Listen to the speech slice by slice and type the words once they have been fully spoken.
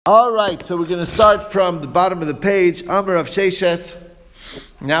All right, so we're going to start from the bottom of the page. Amar Rav Sheshes.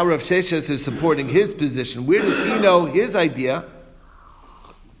 Now Rav Sheshes is supporting his position. Where does he know his idea?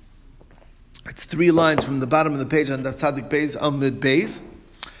 It's 3 lines from the bottom of the page on the Tzadik Beis, Amud Beis.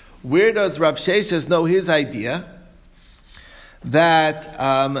 Where does Rav Sheshes know his idea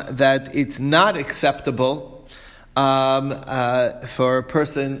that it's not acceptable for a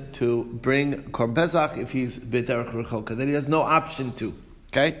person to bring Korban Pesach if he's b'derech rechoka, that he has no option to?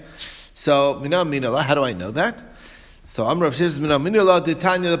 Okay, so how do I know that? So Amar Rav Sheshes Minah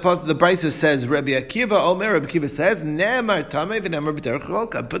Tanya, the Brisa says Rabbi Akiva Omer. Rabbi Akiva says Ne'emar Tamei v'Ne'emar b'derech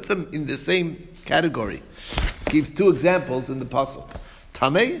rechoka. Puts them in the same category. Gives 2 examples in the pasuk.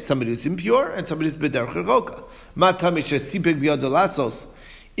 Tamei, somebody who's impure, and somebody who's b'derech rechoka. Ma tamei shesipek biyado lasos.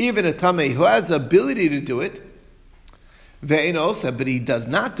 Even a tamei who has the ability to do it, ve'enos, but he does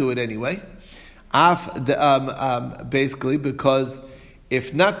not do it anyway. Basically because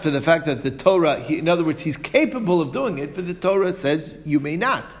if not for the fact that the Torah, in other words, he's capable of doing it, but the Torah says you may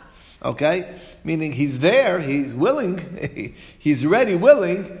not. Okay? Meaning he's there, he's willing, he's ready,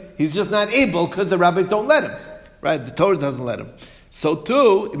 willing, he's just not able because the rabbis don't let him. Right? The Torah doesn't let him. So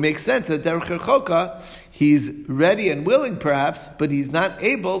too, it makes sense that derech rechoka, he's ready and willing perhaps, but he's not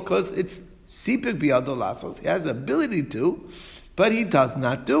able because it's sipik biyado lasos. He has the ability to, but he does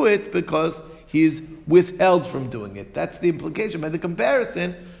not do it because he's withheld from doing it. That's the implication by the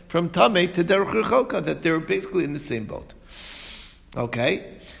comparison from Tamei to derech rechoka, that they're basically in the same boat.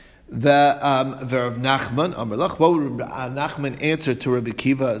 Okay? The Rav Nachman, Amalach, what would Nachman answer to Rabbi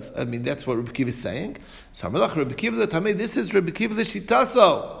Akiva? I mean, that's what Rabbi Akiva is saying. So Amalach, Rabbi Akiva the Tamei, this is Rabbi Akiva the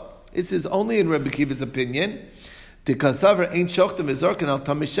Shitaso. This is only in Rabbi Akiva's opinion. The Kasavar ain't shochtem ezorken al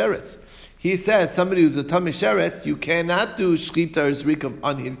Tamei sheretz. He says somebody who's a Tamei sheretz, you cannot do shchita or zrika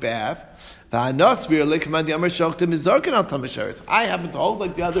on his behalf. I happen to hold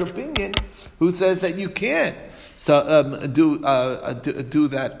like the other opinion, who says that you can. So do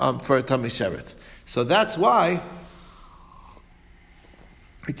that for a Tamei sheretz. So that's why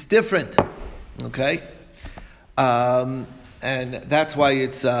it's different, okay? And that's why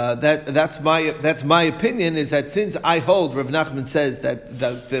it's that's my opinion, is that since I hold, Rav Nachman says that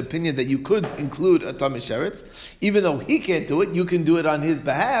the opinion that you could include a Tamei sheretz, even though he can't do it, you can do it on his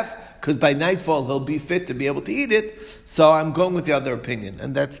behalf, because by nightfall he'll be fit to be able to eat it. So I'm going with the other opinion,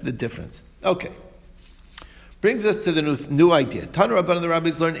 and that's the difference. Okay. Brings us to the new idea. Tanu Rabban and the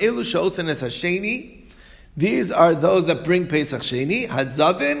rabbis learn Elu Shosen es Hasheni. These are those that bring Pesach Sheni.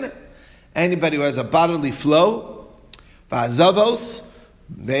 Hazavin, anybody who has a bodily flow. V'hazavos,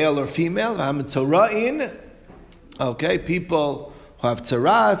 male or female. V'hamitzorain, okay, people who have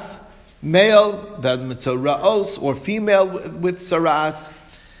tzaras, male. V'hamitzoraos, or female with tzaras.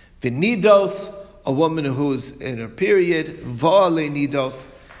 V'nidos, a woman who's in her period. V'ale nidos,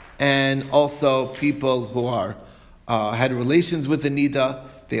 and also people who are had relations with a nida.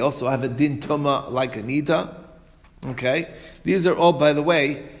 They also have a din tuma like a nida. Okay, these are all, by the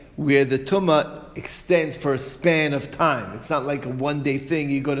way, where the tuma extends for a span of time. It's not like a one-day thing.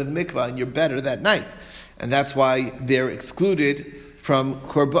 You go to the mikvah and you're better that night, and that's why they're excluded from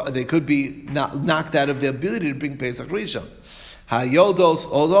korban. They could be knocked out of the ability to bring Pesach Rishon. Hayoldos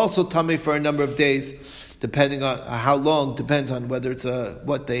also tummy for a number of days, depending on how long, depends on whether it's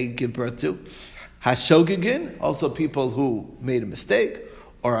what they give birth to. Hashogigin, also people who made a mistake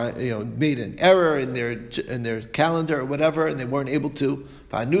or made an error in their calendar or whatever, and they weren't able to.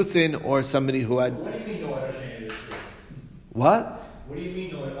 Vanusin, or somebody who had. What do you mean no Adar Sheni this year? What? What do you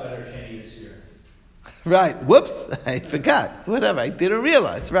mean no Adar Sheni this year? Right. Whoops! I forgot. Whatever. I didn't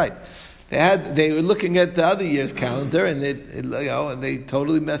realize. Right. They were looking at the other year's calendar, and and they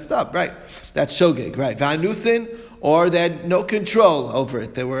totally messed up. Right. That's shogeg. Right. Vanusin, or they had no control over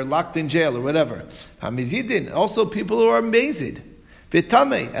it. They were locked in jail or whatever. Hamizidin, also people who are mazid.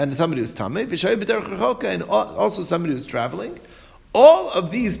 V'tamei, and somebody who's tamei. V'shoy b'derech rechoka, and also somebody who's traveling. All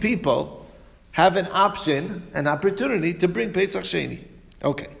of these people have an opportunity to bring Pesach Sheni.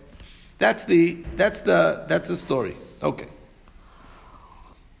 Okay, that's the story. Okay.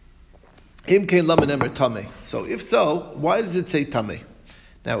 So if so, why does it say tamei?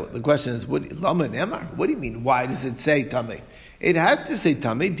 Now the question is, what do you mean? Why does it say tamei? It has to say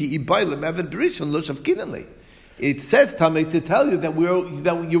tamei. It says tamei to tell you that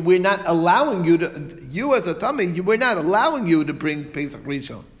we're not allowing you to. You as a tamei, we're not allowing you to bring Pesach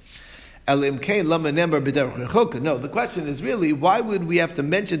Rishon. No, the question is really, why would we have to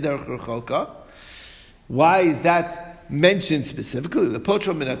mention derech rechoka? Why is that mentioned specifically? The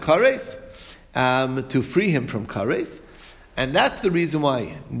potro min kares, to free him from kares, and that's the reason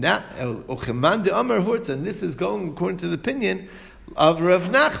why. And this is going according to the opinion of Rav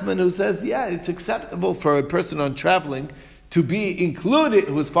Nachman, who says, yeah, it's acceptable for a person on traveling to be included,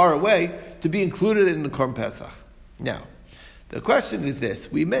 who is far away, to be included in the Korban Pesach. Now, the question is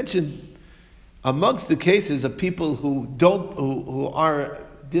this. We mentioned amongst the cases of people who are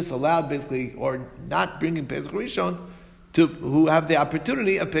disallowed, basically, or not bringing Pesach Rishon, who have the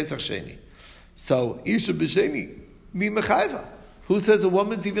opportunity of Pesach Sheni. So, Isha B'Sheni, Mi Mechayva. Who says a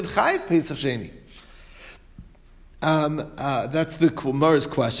woman's even Chayv Pesach Sheni? That's the Gemara's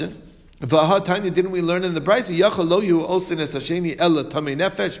question. Tanya, didn't we learn in the Brisa? Yachal lo yu osin es hasheni ela tamei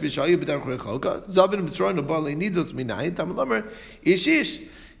nefesh v'shayu b'darch recholka zavin b'sroin u'balei nidos minayin tam lamer ishish.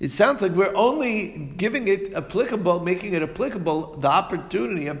 It sounds like we're only giving it applicable, making it applicable. The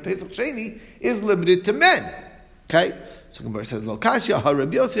opportunity of Pesach Sheni is limited to men. Okay, so Gemara says lo kasha ha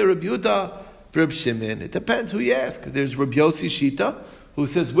Rabbi Yossi Rabbi Yehuda Reb Shimon. It depends who you ask. There's Rabbi Yossi Shita, who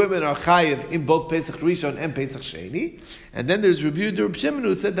says women are chayiv in both Pesach Rishon and Pesach Sheni. And then there's Rabbi Yehuda Reb Shimon,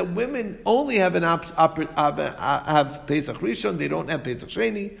 who said that women only have have Pesach Rishon, they don't have Pesach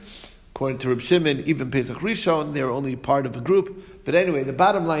Sheni. According to Reb Shimon, even Pesach Rishon, they're only part of a group. But anyway, the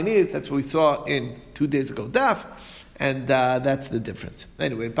bottom line is, that's what we saw in 2 days ago, Daf, and that's the difference.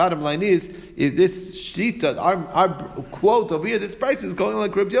 Anyway, bottom line is, if this Shita, our quote over here, this price is going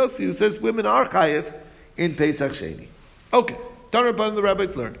like Rabbi Yossi, who says women are chayiv in Pesach Sheni. Okay. Tanur the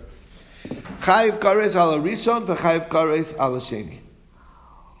rabbis learned. Chayiv kares ala rishon v'chayiv kares ala sheni.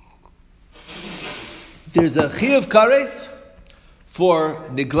 There's a chayiv kares for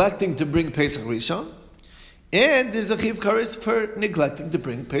neglecting to bring Pesach Rishon, and there's a chayiv kares for neglecting to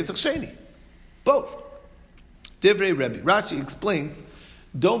bring Pesach Sheni. Both. Divrei Rebbe. Rashi explains,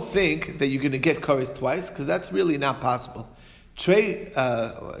 don't think that you're going to get kares twice, because that's really not possible. Trey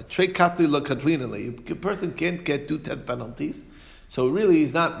katli lo katlinale. A person can't get 2/10 penalties. So really,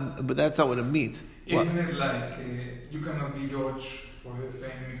 he's not. But that's not what it means. Isn't it like you cannot be judged for the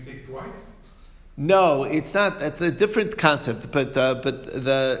same mistake twice? No, it's not. That's a different concept. But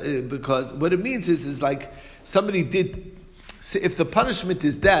because what it means is like somebody did. If the punishment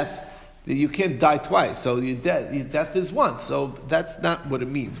is death, then you can't die twice. So your death is once. So that's not what it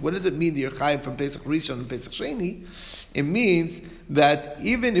means. What does it mean that you're chayiv from Pesach Rishon and Pesach Sheni? It means that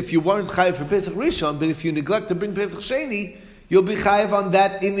even if you weren't chayiv for Pesach Rishon, but if you neglect to bring Pesach Sheni, you'll be chayiv on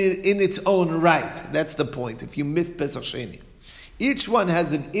that in its own right. That's the point. If you missed Pesach Sheni, each one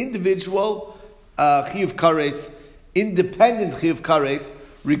has an individual chiyuv kares, independent chiyuv kares,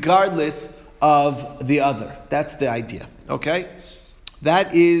 regardless of the other. That's the idea. Okay,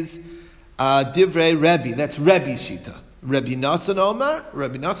 that is divrei Rebbe. That's Rebbe's shita. Rabbi Nassan Omar.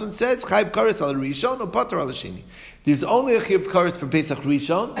 Rabbi Nassan says chiyuv kares al rishon or pater al sheni. There's only a chiyuv kares for Pesach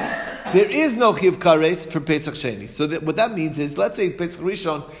Rishon. There is no chiyuv kares for Pesach Sheni. So what that means is, let's say Pesach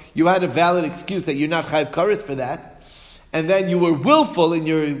Rishon, you had a valid excuse that you're not chiyuv kares for that, and then you were willful in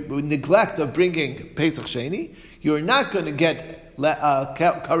your neglect of bringing Pesach Sheni. You're not going to get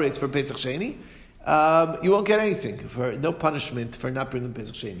kares for Pesach Sheni. You won't get anything, for no punishment for not bringing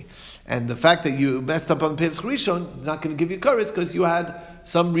Pesach Sheni. And the fact that you messed up on Pesach Rishon is not going to give you kares because you had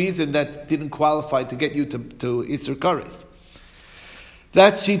some reason that didn't qualify to get you to Isser kares.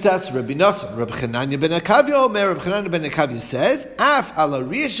 That's Shitas Rabbi Nassan. Rabbi Chananya ben Akavya Omer. Rabbi Chananya ben Akavya says, Af ala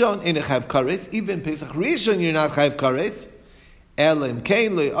Rishon in a chayav kares. Even Pesach Rishon you're not chayav kares. Elim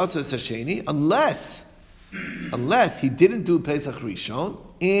kein lo asas hasheni, unless he didn't do Pesach Rishon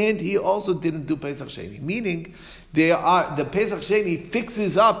and he also didn't do Pesach Sheni. Meaning, the Pesach Sheni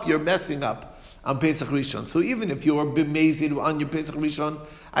fixes up your messing up on Pesach Rishon. So even if you were bemazed on your Pesach Rishon,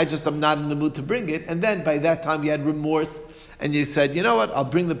 I'm not in the mood to bring it. And then by that time you had remorse and you said, you know what, I'll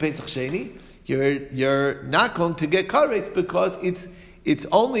bring the Pesach Sheni. You're not going to get kares because it's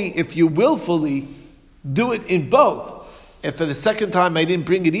only if you willfully do it in both. If for the second time I didn't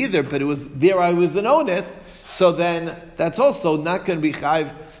bring it either, but I was an onus, so then that's also not going to be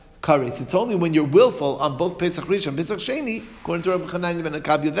chayiv kares. It's only when you're willful on both Pesach Rishon and Pesach Sheni, according to Rabbi Chananya ben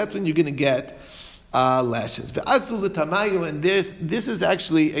Akavya, that's when you're going to get lashes. And this is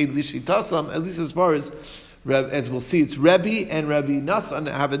actually a lishitasam, at least as far as we'll see, it's Rebbe and Rabbi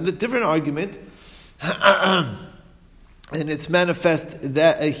Nassan have a different argument. And it's manifest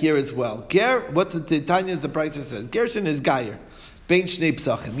that here as well. What the Tanya the Brisa says, Gershon is Gayer, Bein Shnei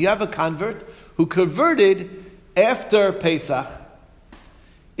Psachim. You have a convert who converted after Pesach,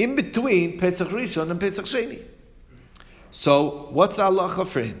 in between Pesach Rishon and Pesach Sheni. So what's the halacha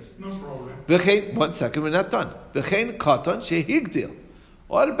for him? No problem. One second, we're not done. V'chein katan shehigdil.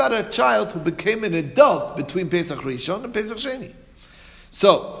 What about a child who became an adult between Pesach Rishon and Pesach Sheni?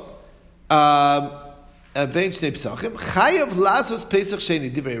 So, Bein Shnei Psachim, Chayav Lazos Pesach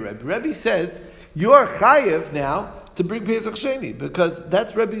Sheni, Divrei Rebbe. Rebbe says, you are Chayav now to to bring Pesach Sheni, because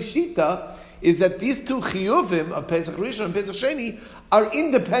that's Rabbi Shita, is that these two chiyuvim of Pesach Rishon and Pesach Sheni are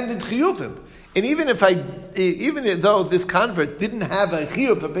independent chiyuvim. And even though this convert didn't have a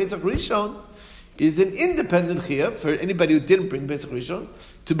chiyuv for Pesach Rishon, is an independent chiyuv for anybody who didn't bring Pesach Rishon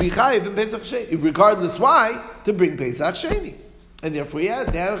to be chayiv in Pesach Sheni, regardless why, to bring Pesach Sheni. And therefore, they have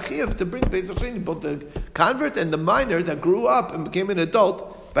a chiyuv to bring Pesach Sheni, both the convert and the minor that grew up and became an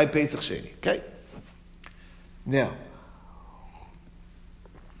adult by Pesach Sheni. Okay? Now,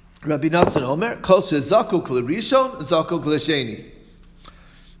 Rabbi Nathan Omer, Kol shezakuk l'rishon, zakuk l'sheni.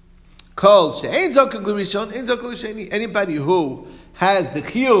 Kol she'ein zakuk l'rishon, ein zakuk l'sheni. Anybody who has the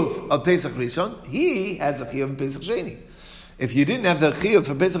chiyuv of Pesach Rishon, he has the chiyuv of Pesach Sheni. If you didn't have the chiyuv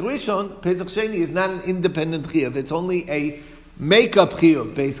for Pesach Rishon, Pesach Sheni is not an independent chiyuv. It's only a make-up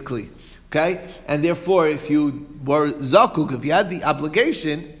chiyuv, basically. Okay? And therefore, if you were zakuk, if you had the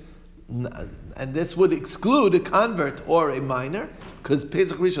obligation, and this would exclude a convert or a minor, because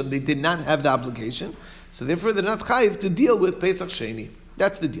Pesach Rishon, they did not have the obligation, so therefore they're not chayiv to deal with Pesach Sheni.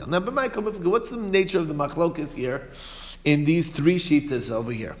 That's the deal. Now, what's the nature of the machlokas here in these three shitas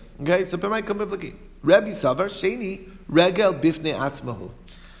over here? Okay, so Rabbi Savar, Sheni, Regel, Bifnei Atzmahu.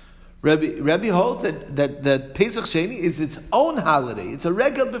 Rabbi holds that Pesach Sheni is its own holiday. It's a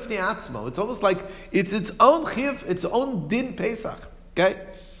Regel Bifnei Atzmahu. It's almost like it's its own chiv, its own din Pesach. Okay?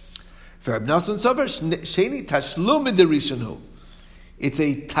 For Rabbi Nosson Savar, Sheni Tashlumin the Rishon. It's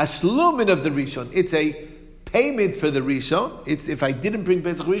a tashlumin of the Rishon. It's a payment for the Rishon. It's if I didn't bring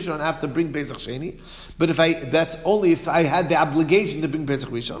Pesach Rishon, I have to bring Pesach Sheni. But that's only if I had the obligation to bring Pesach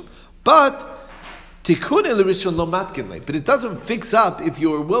Rishon. But tikkun el Rishon lo matkin. But it doesn't fix up if you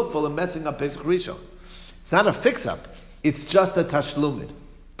were willful in messing up Pesach Rishon. It's not a fix up. It's just a tashlumin.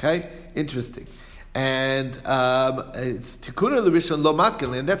 Okay, interesting. And it's tikkun el Rishon lo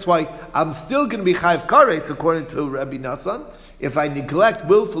matkin, and that's why I'm still going to be chayiv kares according to Rabbi Nassan. If I neglect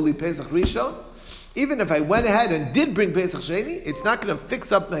willfully Pesach Rishon, even if I went ahead and did bring Pesach Sheni, it's not going to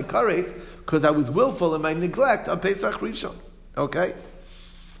fix up my kares because I was willful in my neglect of Pesach Rishon. Okay?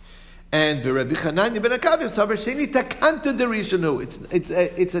 And the Rabbi Chananya ben Akav Savar Sheni takanta de Rishonu.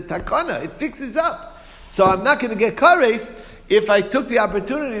 It's a takana. It fixes up. So I'm not going to get kares if I took the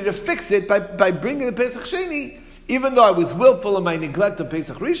opportunity to fix it by bringing the Pesach Sheni. Even though I was willful in my neglect of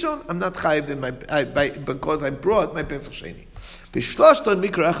Pesach Rishon, I'm not chayiv in because I brought my Pesach Sheni.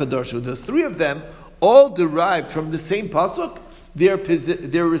 The three of them all derived from the same pasuk, their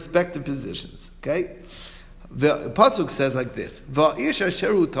respective positions. Okay, the pasuk says like this: Va'ish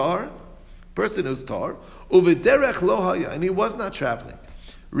asher hu tar, person who's tar, u'v'derech lo haya, and he was not traveling.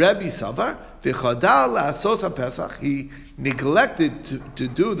 Rabbi Savar v'chadal la'asos haPesach, he neglected to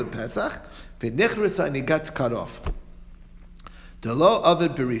do the Pesach, v'nichrasa, and he got cut off. The lo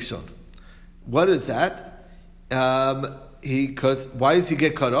avid berishon. What is that? Because why does he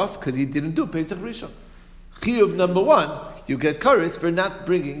get cut off? Because he didn't do Pesach Rishon. Chiyuv number one, you get kares for not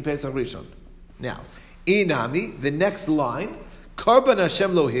bringing Pesach Rishon. Now, inami, the next line, Karban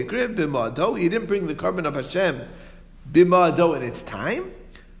Hashem lo hikri b'ma'ado. He didn't bring the Karban of Hashem b'ma'ado in its time.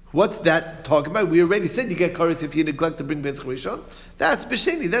 What's that talking about? We already said you get kares if you neglect to bring Pesach Rishon. That's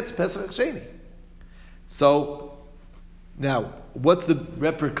b'sheni. That's Pesach Sheni. So now, what's the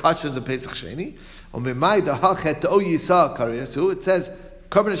repercussions of Pesach Sheni? It says,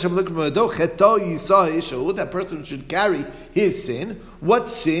 that person should carry his sin. What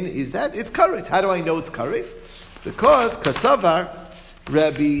sin is that? It's kares. How do I know it's kares? Because Kasavar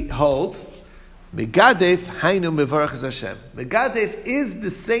Rabbi holds Megadef Hainu Mevarach Hashem. Megadef is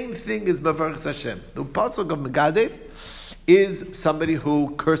the same thing as Mevarach Hashem. The pasuk of Megadef is somebody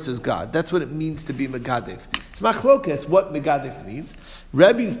who curses God. That's what it means to be Megadef. It's machlokes what Megadef means.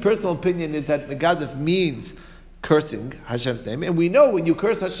 Rabbi's personal opinion is that Megadef means cursing Hashem's name, and we know when you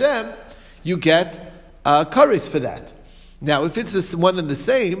curse Hashem, you get kares for that. Now, if it's this one and the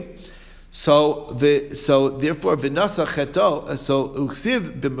same, so therefore v'nasa cheto. So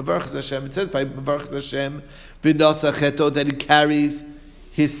uksiv b'mevarach Hashem. It says by mevarach Hashem v'nasa cheto that he carries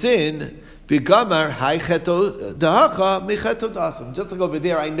his sin. V'gamar hay cheto dahacha micheto dasam. Just like over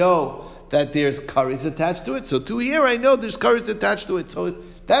there, I know that there's kares attached to it. So to here, I know there's kares attached to it. So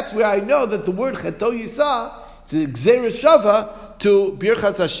that's where I know that the word cheto yisa is a gzeira shava to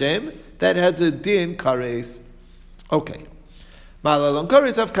birchas Hashem that has a din kares. Okay. Malalon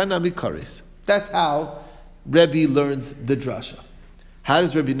kares avkanami kares. That's how Rebbe learns the drasha. How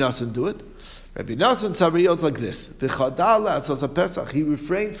does Rebbe Nassan do it? Rebbe Nassan Sabriyot like this: V'chadal asos Pesach. He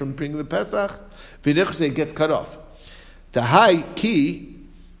refrained from bringing the Pesach. V'nechse gets cut off. The high key.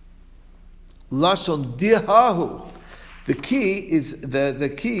 Lashon dihahu. The key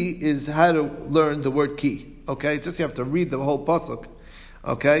is how to learn the word key. Okay, just you have to read the whole pasuk.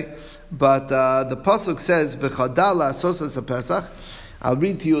 Okay, but the pasuk says v'chadal la'asos es Pesach. I'll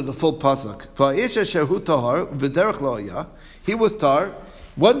read to you the full pasuk. Va'isha sherhu tahar v'derech lo'aya. He was tar,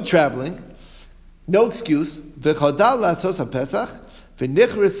 wasn't traveling, no excuse. V'chadal la'asos Pesach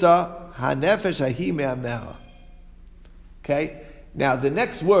v'nichrisa hanefesh hahi me'ameha. Okay, now the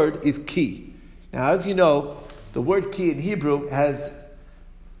next word is ki. Now, as you know, the word ki in Hebrew has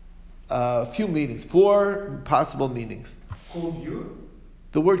a few meanings, 4 possible meanings. Called you?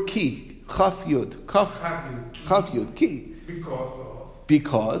 The word ki, chaf yud, chaf yud, ki.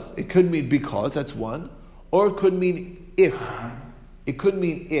 Because, it could mean because, that's one, or it could mean if. It could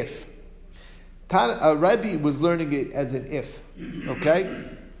mean if. Rabbi was learning it as an if, okay?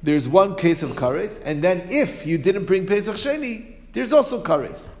 There's one case of kares, and then if you didn't bring Pesach Sheni, there's also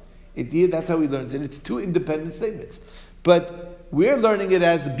kares. That's how he learns it. It's 2 independent statements. But we're learning it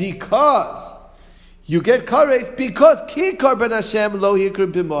as because you get kares because ki karban Hashem lo hikr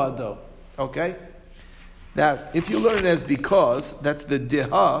b'moado. Okay? Now, if you learn it as because, that's the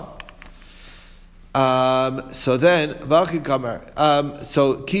diha. So then, v'achi kamar.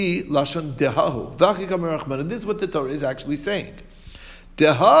 So ki lashon dihahu. V'achi kamar rachman. And this is what the Torah is actually saying.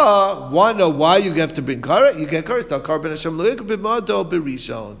 Diha, want to know why you have to bring kares? You get kares. Karban Hashem lo hikr b'moado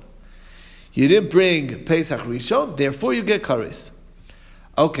b'rishon. You didn't bring Pesach Rishon, therefore you get kares.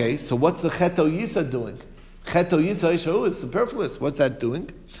 Okay, so what's the Cheto Yisa doing? Cheto Yisa is superfluous. What's that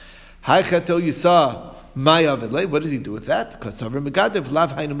doing? Hi Cheto Yisa Mayavidle. What does he do with that? Because Megadev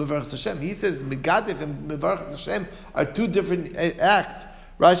Lav Hainu Mevarach Hashem. He says Megadev and Mevarach Hashem are 2 different acts.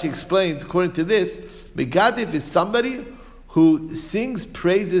 Rashi explains, according to this, Megadev is somebody who sings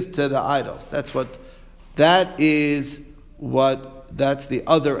praises to the idols. That's the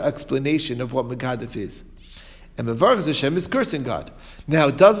other explanation of what Megadif is. And Mevarach Hashem is cursing God. Now,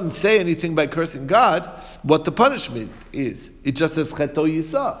 it doesn't say anything by cursing God what the punishment is. It just says Cheto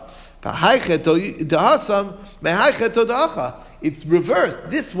Yisa. It's reversed.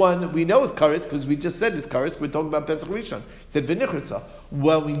 This one we know is kares because we just said it's kares. We're talking about Pesach Rishon. It said v'nichrisa.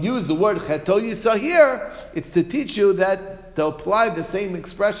 When we use the word Cheto Yisa here, it's to teach you that to apply the same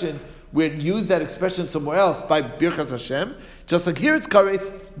expression. We'd use that expression somewhere else by Birchas Hashem. Just like here it's kares,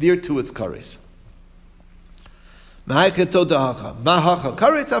 there too it's kares. That's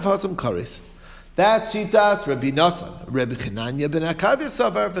Shitas Rabbi Nasan. Rabbi Chananya ben Akavya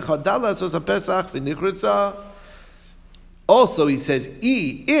Savar v'chadala sos haPesach v'nichrisa. Also he says,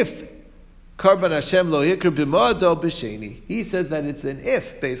 if Karban Hashem lo hikr b'moado b'sheni. He says that it's an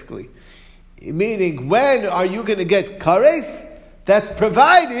if, basically. Meaning, when are you going to get kares? That's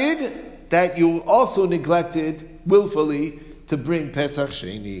provided that you also neglected willfully to bring Pesach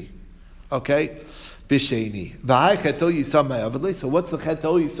Sheni. Okay? B'Sheni. So what's the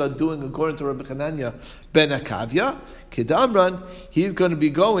Cheto Yisa doing according to Rabbi Chananya ben Akavya? Kedamran, he's going to be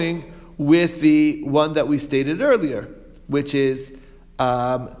going with the one that we stated earlier, which is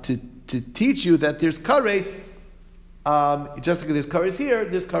to teach you that there's kares, just like there's kares here,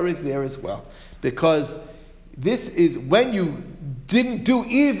 there's kares there as well. Because this is when you didn't do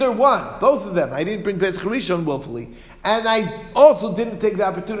either one, both of them. I didn't bring Pesach Rishon willfully, and I also didn't take the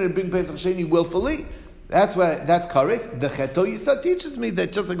opportunity to bring Pesach Sheni willfully. That's kares. The Cheto Yisa teaches me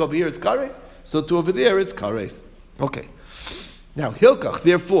that just like over here it's kares, so to over there it's kares. Okay. Now Hilkach,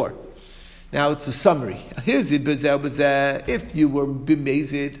 therefore. Now it's a summary. Here's it. If you were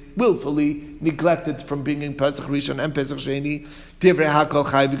b'mezid, willfully neglected from bringing Pesach Rishon and Pesach Sheni, Divrei HaKol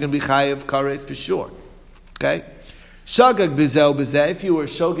Chayiv, you're going to be Chayiv kares for sure. Okay? Shogeg b'zeh, if you were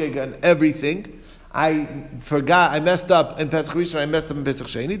shogeg on everything, I forgot, I messed up in Pesach Rishon, I messed up in Pesach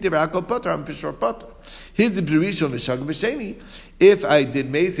Sheni, Divrei HaKol Potter, I'm for sure Potter. Here's the B'rishon v'shogeg b'sheni. If I did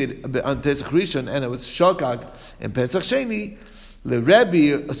mezid on Pesach Rishon and I was shogeg in Pesach Sheni,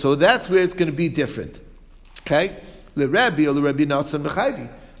 L'Rebbe, so that's where it's going to be different. Okay? L'Rebbe or L'Rebbe Nasan Mechayvi.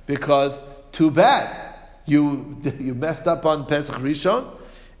 Because, too bad, you messed up on Pesach Rishon,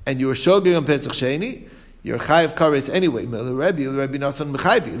 and you were shogeg on Pesach Sheni, you're Chayiv Kares anyway. L'Rebbe Nasan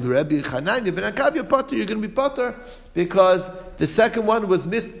Mechayvi. L'Rebbe Chananya ben Akavya Potter, you're going to be Potter, because the second one was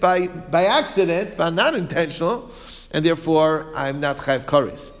missed by accident, but not intentional, and therefore I'm not Chayiv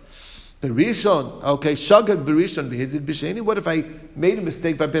Kares. Berishon, okay, Shagag Berishon, Behizid B'Sheni. What if I made a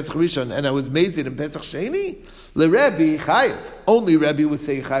mistake by Pesach Rishon and I was mazid in Pesach Sheni? LeRebbe Chayiv. Only Rebbe would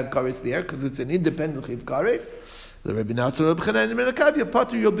say Chayiv Kares there because it's an independent Chayiv Kares. LeRebbe Nasan Reb Chananya ben Akavya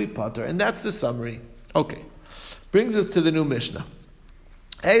Potter, you'll be Potter, and that's the summary. Okay, brings us to the new Mishnah.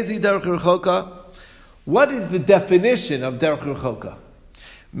 Ezi Derech Rechoka. What is the definition of Derech Rechoka?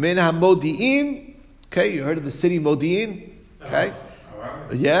 Min HaModi'in. Okay, you heard of the city Modi'in. Okay.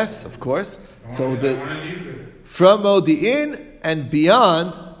 Yes, of course. So I the want to live there. from Modi'in and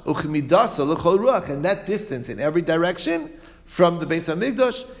beyond, uchmidasa l'chol ruach, and that distance in every direction from the Beis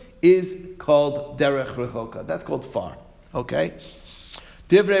Hamikdash is called derech rechoka. That's called far. Okay.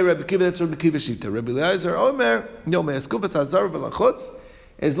 Divrei Rabbi Kiva, that's Rabbi Kiva Shita. Rabbi Eliezer Omer, no me'eskufas hazara v'lachutz.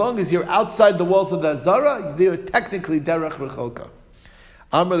 As long as you're outside the walls of the Hazara, they are technically derech rechoka.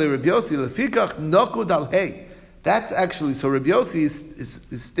 Amar le Rabbi Yossi lefikach nokud al hey. That's actually, so Rabbi Yossi is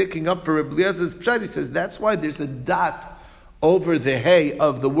sticking up for Rabbi Eliezer's pshat. He says that's why there's a dot over the hey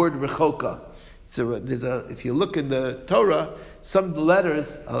of the word rechoka. So if you look in the Torah, some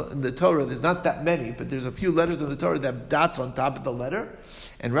letters in the Torah, there's not that many, but there's a few letters in the Torah that have dots on top of the letter.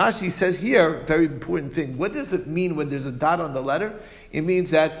 And Rashi says here, very important thing, what does it mean when there's a dot on the letter? It means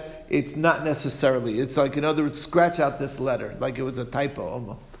that it's not necessarily, it's like, in other words, scratch out this letter, like it was a typo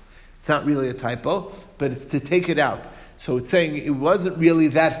almost. It's not really a typo, but it's to take it out. So it's saying it wasn't really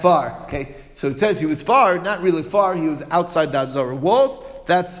that far. Okay, so it says he was far, not really far. He was outside the Hazara walls.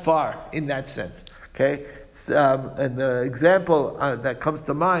 That's far in that sense. Okay, and the example that comes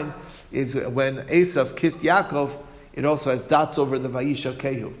to mind is when Esav kissed Yaakov. It also has dots over the Vayisha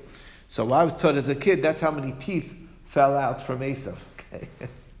Kehu. So I was taught as a kid that's how many teeth fell out from Esav. Okay,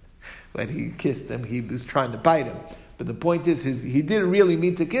 when he kissed him, he was trying to bite him. But the point is, he didn't really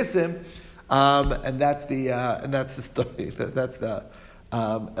mean to kiss him, and that's the story.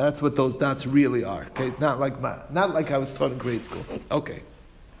 That's what those dots really are. Okay, not like I was taught in grade school. Okay.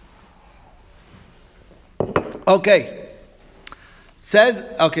 Says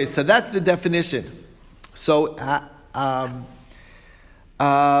okay. So that's the definition. So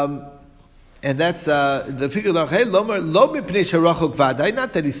and that's the figure of hey lomer lo mipnei sharachok vaday.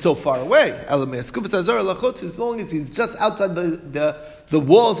 Not that he's so far away. As long as he's just outside the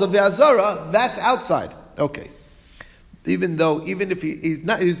walls of the Hazara, that's outside. Okay. Even if he's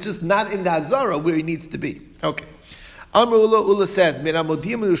just not in the Hazara where he needs to be. Okay. Amr Ula says, "Mira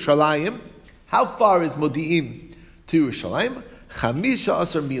Modi'im Yerushalayim." How far is Modi'im to Yerushalayim?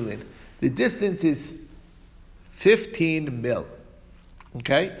 15 milin. The distance is 15 mil.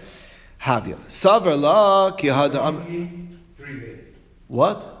 Okay. Havya. Savar la ki hada. 3 days.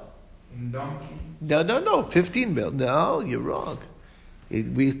 What? In donkey. No. 15 mil. No, you're wrong.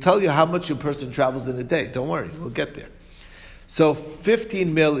 We tell you how much a person travels in a day. Don't worry, we'll get there. So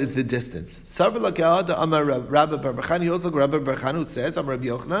 15 mil is the distance. Savar la ki hada amar Rabbi Bar Bachani. He also Rabbi Bar Bachani says, Amar Rabbi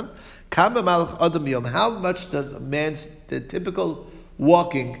Yochanan, Kama malach adam yom. How much does the typical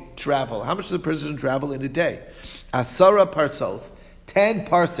walking travel? How much does a person travel in a day? Asara parsos. 10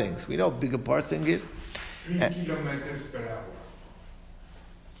 parsings. We know how big a parsing is. 3 kilometers per hour.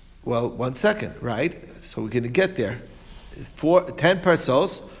 Well, 1 second, right? So we're going to get there. 10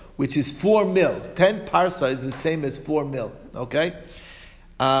 parsos, which is 4 mil. 10 parsa is the same as 4 mil. Okay?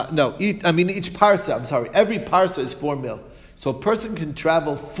 Each parsa, I'm sorry. Every parsa is 4 mil. So a person can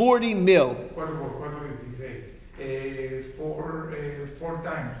travel 40 mil. What does he say? 4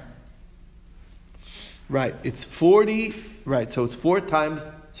 times. Right, it's 40. Right, so it's 4 times.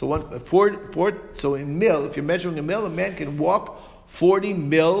 So So in mil, if you're measuring a mil, a man can walk 40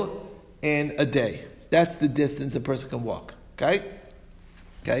 mil in a day. That's the distance a person can walk. Okay.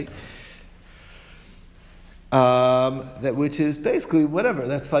 That which is basically whatever.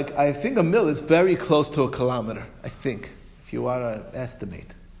 That's like, I think a mil is very close to a kilometer. I think, if you want to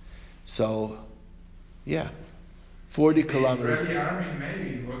estimate. So, yeah. 40 kilometers. Israeli army,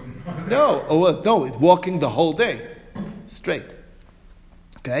 maybe. No, it's walking the whole day. Straight.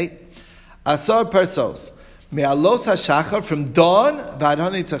 Okay? Asar persos. Me'alos hashachar, from dawn,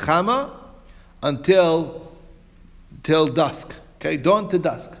 v'adhani tzachama, until dusk. Okay? Dawn to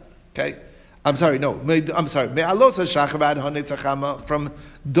dusk. Okay? I'm sorry. Me'alos hashachar v'adhani tzachama, from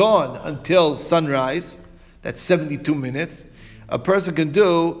dawn until sunrise, that's 72 minutes, a person can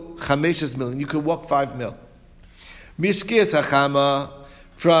do 5 mil. You can walk 5 mil. Mishkias hachama,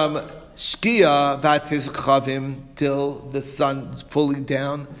 from Shkia, that's his chavim, till the sun fully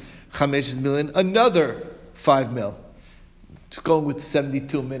down, 5 mil, another 5 mil. It's going with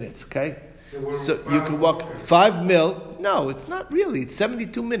 72 minutes, okay? So you can walk 5 mil. No, it's not really. It's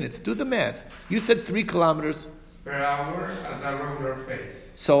 72 minutes. Do the math. You said 3 kilometers per hour at a regular pace.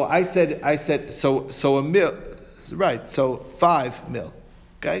 So I said, so a mil, right, so 5 mil,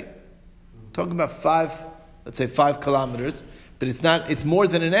 okay? Talking about 5, let's say 5 kilometers. But it's more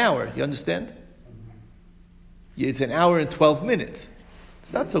than an hour, you understand? It's an hour and 12 minutes.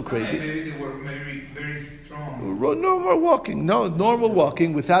 It's not so crazy. Maybe they were very, very strong. Normal walking. No, normal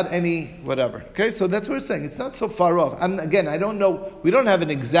walking without any whatever. Okay, so that's what we're saying. It's not so far off. Again, I don't know. We don't have an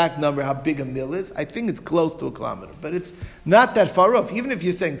exact number how big a mil is. I think it's close to a kilometer, but it's not that far off. Even if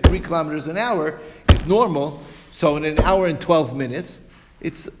you're saying 3 kilometers an hour is normal, so in an hour and 12 minutes,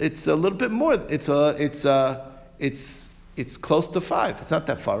 it's a little bit more. It's close to 5. It's not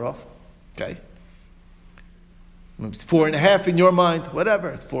that far off. Okay. It's 4.5 in your mind,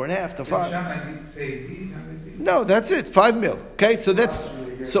 whatever. It's 4.5 to 5. No, that's it. 5 mil. Okay, so that's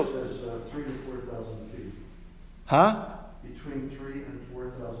so. Says, 3 to 4,000 feet. Huh? Between 3 and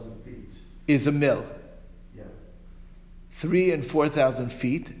 4,000 feet. Is a mil. Yeah. 3 and 4,000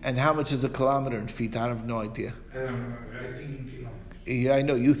 feet, and how much is a kilometer in feet? I have no idea. I think in kilometers. Yeah, I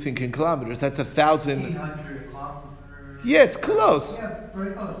know you think in kilometers. That's 1,000. 1,500 kilometers. Yeah, it's close. Yeah,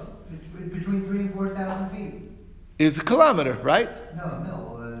 very close. Between 3 and 4,000 feet. Is a kilometer, right?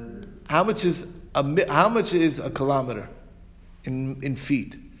 No. How much is a kilometer in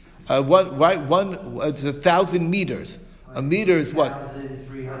feet? It's 1,000 meters. A meter is what?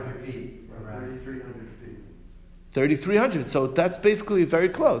 1,300 feet. Around 3,300 feet. 3,300. So that's basically very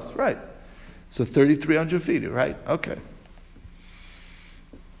close, right? So 3,300 feet, right? Okay.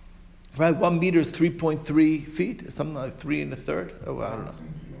 Right, 1 meter is 3.3 feet, something like 3 1/3. Oh, I don't know.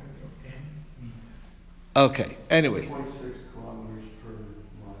 Okay. Anyway. 2.6 kilometers per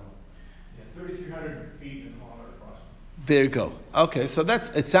mile. Yeah, 3,300 feet in a kilometer approximately. There you go. Okay, so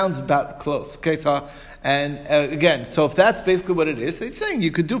it sounds about close. Okay, so again, so if that's basically what it is, it's saying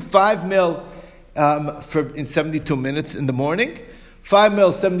you could do 5 mil in 72 minutes in the morning, 5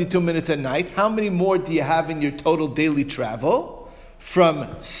 mil 72 minutes at night. How many more do you have in your total daily travel from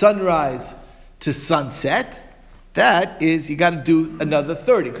sunrise to sunset? That is, you got to do another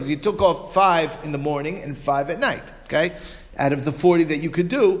 30 because you took off 5 in the morning and 5 at night. Okay, out of the 40 that you could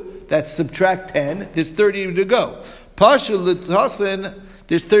do, that's subtract 10. There's 30 to go. Pashul l'tasin,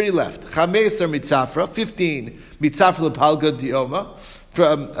 there's 30 left. Chameser mitzafra, 15 mitzafra l'palga dioma,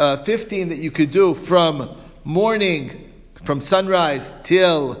 from 15 that you could do from morning, from sunrise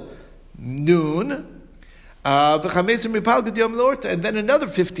till noon. And then another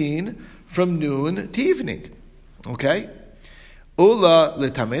 15 from noon to evening. Okay? Ula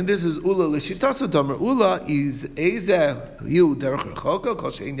letamen. This is ula l'shitaso domer. Ula is eze yu derech rechoka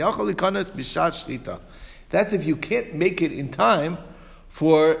kol shein yachol likanas b'shat shchita. That's if you can't make it in time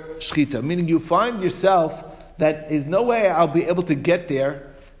for shchita. Meaning you find yourself that is no way I'll be able to get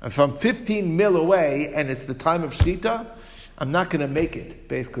there. If I'm 15 mil away and it's the time of shchita, I'm not going to make it,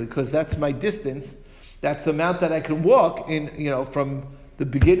 basically, because that's my distance. That's the amount that I can walk in, from the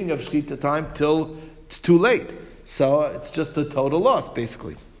beginning of shchita time till it's too late. So it's just a total loss,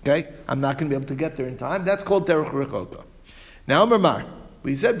 basically. Okay? I'm not going to be able to get there in time. That's called derech rechoka. Now, Mermar,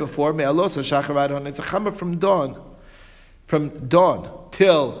 we said before, me'alos ha'shachar, it's a chama from dawn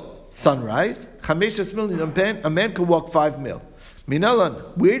till sunrise. Chameshes mil, a man can walk 5 mil.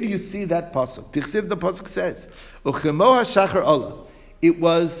 Minalan, where do you see that pasuk? Tichsiv, the pasuk says, Uchemo ha'shachar ola. It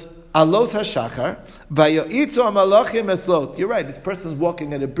was alos ha'shachar, vayotzu ha'malachim es Lot. You're right, this person's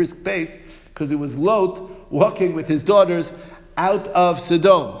walking at a brisk pace because it was Lot walking with his daughters out of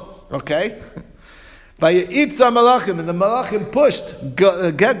Sodom. Okay? Vayotzu ha'malachim, and the malachim pushed,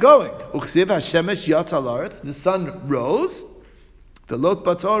 get going. Uchsiv ha'shemesh yatz al haaretz, the sun rose, the Lot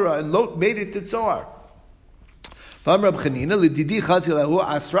batzora, and Lot made it to Zohar. I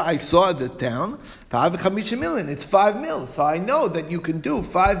saw the town. It's 5 mil. So I know that you can do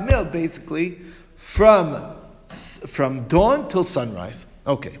 5 mil basically from dawn till sunrise.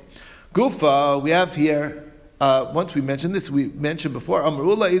 Okay. Gufa, we have here, once we mentioned this, we mentioned before, I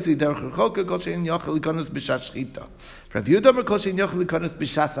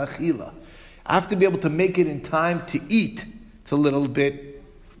have to be able to make it in time to eat. It's a little bit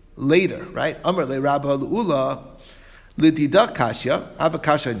later, right? Amr le Rabba L'ula. L'dida kasha, I have a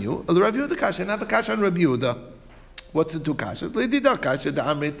kasha on you. Rav Yehuda kasha, and I have a kasha on Rav Yehuda. What's the two kashas? L'dida kasha, the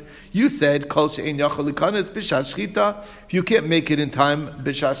Amrit. You said, Kol she'en yachol likanes b'shat shchita. If you can't make it in time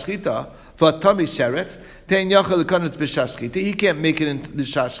b'shat shchita, v'atami sheretz, te'en yachol likanes b'shat shchita. He can't make it in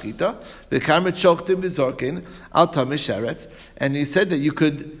b'shat shchita. V'karmet shochtim v'zorkin al tami sheretz. And he said that you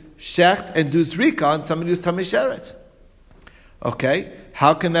could shecht and do zrika on somebody who's tami sheretz. Okay,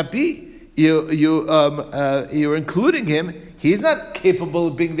 how can that be? You're including him. He's not capable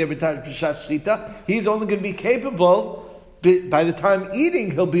of being there b'shat shchita. He's only going to be capable by the time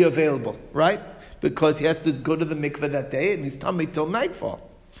eating. He'll be available, right? Because he has to go to the mikveh that day, and he's tummy till nightfall.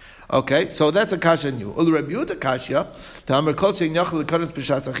 Okay, so that's a kasha new. Ul Rabbi Yehuda kasha, the Amar Kol Shein Yachal L'Konos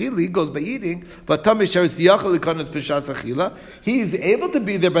B'Shas Achila, he goes by eating, but Tamei Sheretz Yachal L'Konos B'Shas Achila, he is able to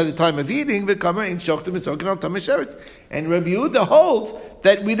be there by the time of eating, V'Kamer Ein Shochtim V'Sokin Al Tamei Sheretz. And Rabbi Yehuda holds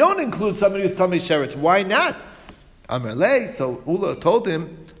that we don't include somebody who's Tamei Sheretz. Why not? Amar Lei, so Ula told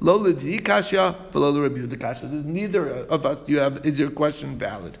him, Lo L'Di kasha, V'Lo Rabbi Yehuda kasha. There's neither of us, is your question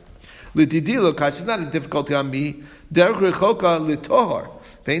valid? L'Didi Lo kasha, it's not a difficulty on me. Derech Rechoka L'Tohar.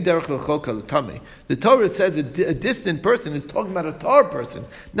 The Torah says a distant person is talking about a Tar person,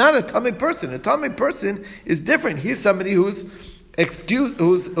 not a Tamei person. A Tamei person is different. He's somebody who's excluded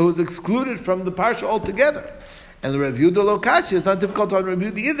from the parsha altogether. And the Rav Yehuda Lo Kasha is not difficult on Rav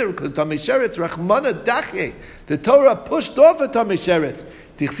Yehuda either, because Tamei Sheretz Rachmana Dache. The Torah pushed off a Tamei Sheretz.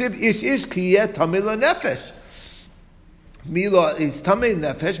 Tichsiv ish kiyeh Tamei lo nefesh. Mila is Tamei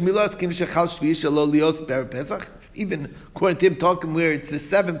Nefesh. Mila is Kin Shechal Shvi Shelo Lios Ber Pesach. It's even according to him talking where it's the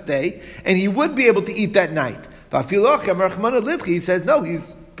seventh day, and he would be able to eat that night. He says no,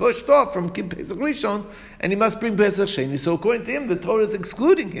 he's pushed off from Kim Pesach Rishon, and he must bring Pesach Sheni. So according to him, the Torah is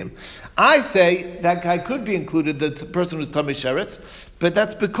excluding him. I say that guy could be included, the person who's Tamei Sheretz, but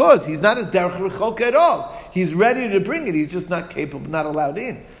that's because he's not a Derech Recholka at all. He's ready to bring it, he's just not capable, not allowed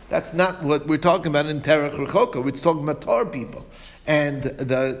in. That's not what we're talking about in Derech Recholka. We're talking about Torah people. And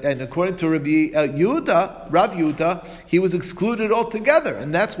according to Rav Yehuda, he was excluded altogether,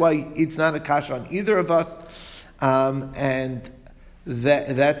 and that's why it's not a kasha on either of us. And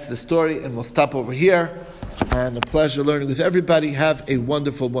that's the story, and we'll stop over here. And a pleasure learning with everybody. Have a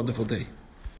wonderful, wonderful day.